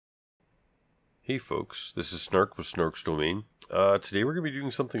Hey folks, this is Snark with Snark's Domain. Today we're going to be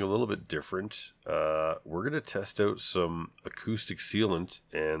doing something a little bit different. We're going to test out some acoustic sealant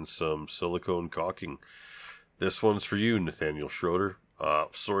and some silicone caulking. This one's for you, Nathaniel Schroeder.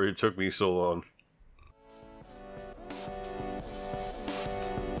 Sorry it took me so long.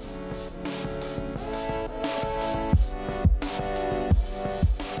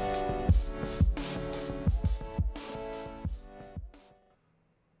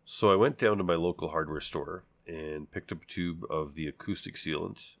 So I went down to my local hardware store and picked up a tube of the acoustic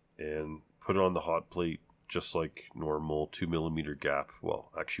sealant and put it on the hot plate just like normal 2mm gap.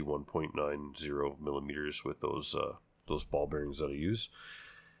 Well, actually 1.90 millimeters with those ball bearings that I use.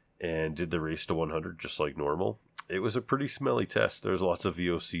 And did the race to 100 just like normal. It was a pretty smelly test. There's lots of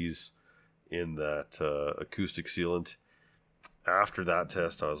VOCs in that acoustic sealant. After that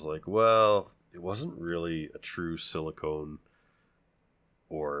test, I was like, well, it wasn't really a true silicone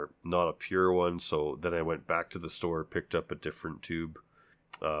or not a pure one. So then I went back to the store, picked up a different tube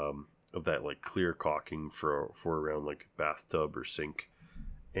of that like clear caulking for around like a bathtub or sink,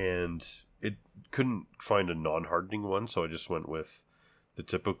 and it couldn't find a non-hardening one, so I just went with the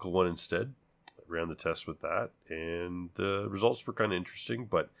typical one instead. I ran the test with that, and the results were kind of interesting,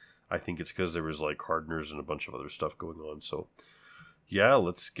 but I think it's because there was like hardeners and a bunch of other stuff going on. So yeah,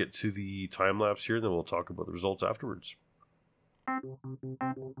 let's get to the time lapse here, and then we'll talk about the results afterwards.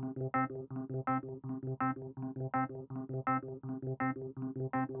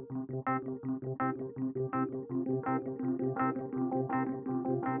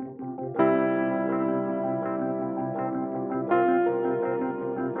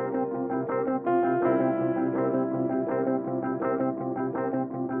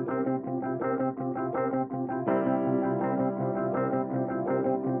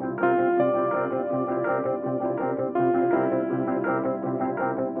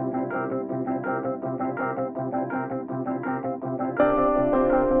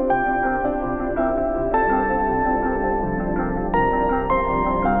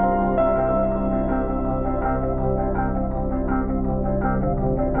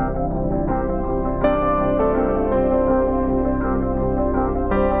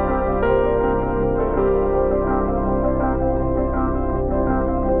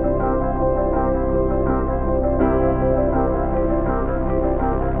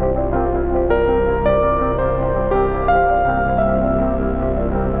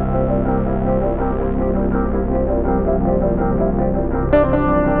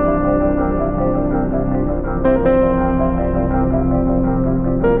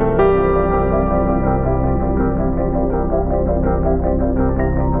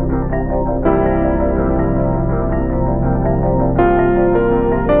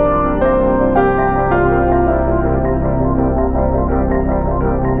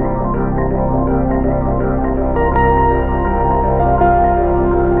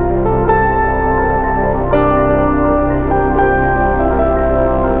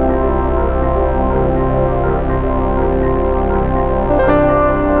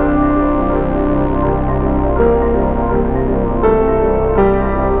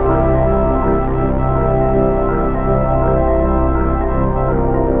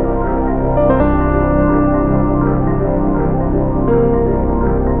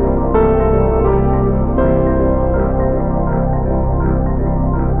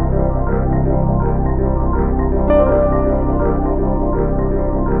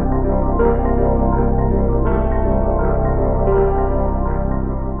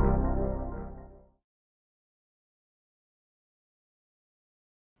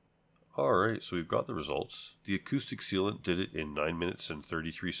 Alright, so we've got the results. The acoustic sealant did it in 9 minutes and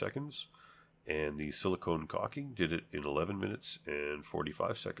 33 seconds, and the silicone caulking did it in 11 minutes and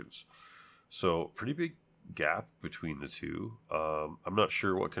 45 seconds. So pretty big gap between the two. I'm not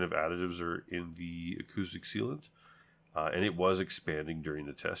sure what kind of additives are in the acoustic sealant, and it was expanding during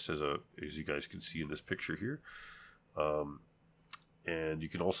the test, as you guys can see in this picture here. And you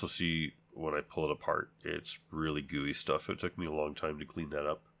can also see when I pull it apart, it's really gooey stuff. It took me a long time to clean that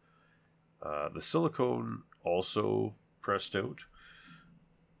up. The silicone also pressed out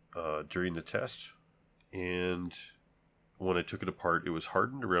during the test, and when I took it apart, it was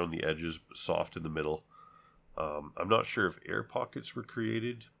hardened around the edges but soft in the middle. I'm not sure if air pockets were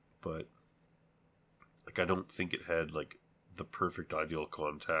created, but like I don't think it had like the perfect ideal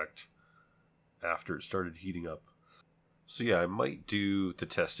contact after it started heating up. So yeah, I might do the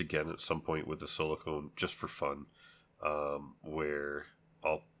test again at some point with the silicone just for fun, where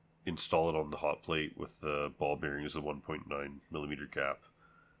I'll install it on the hot plate with the ball bearings, the 1.9mm gap,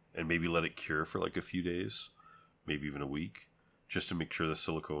 and maybe let it cure for like a few days, maybe even a week, just to make sure the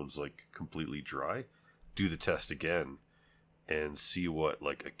silicone's like completely dry. Do the test again and see what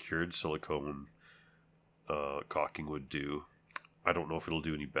like a cured silicone caulking would do. I don't know if it'll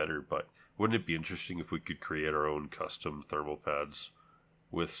do any better, but wouldn't it be interesting if we could create our own custom thermal pads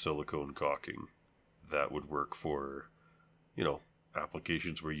with silicone caulking that would work for, you know,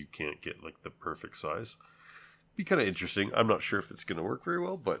 applications where you can't get like the perfect size? Be kind of interesting. I'm not sure if it's going to work very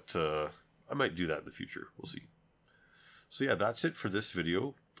well, but I might do that in the future. We'll see. So yeah, that's it for this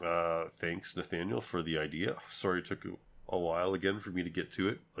video. Thanks, Nathaniel, for the idea. Sorry it took a while again for me to get to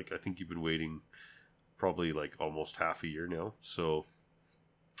it. Like, I think you've been waiting probably like almost half a year now. So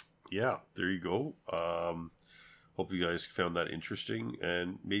yeah, there you go. Hope you guys found that interesting,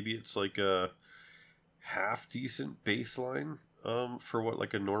 and maybe it's like a half decent baseline for what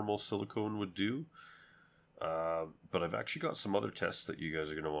like a normal silicone would do. But I've actually got some other tests that you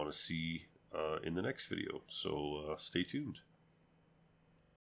guys are going to want to see in the next video. So stay tuned.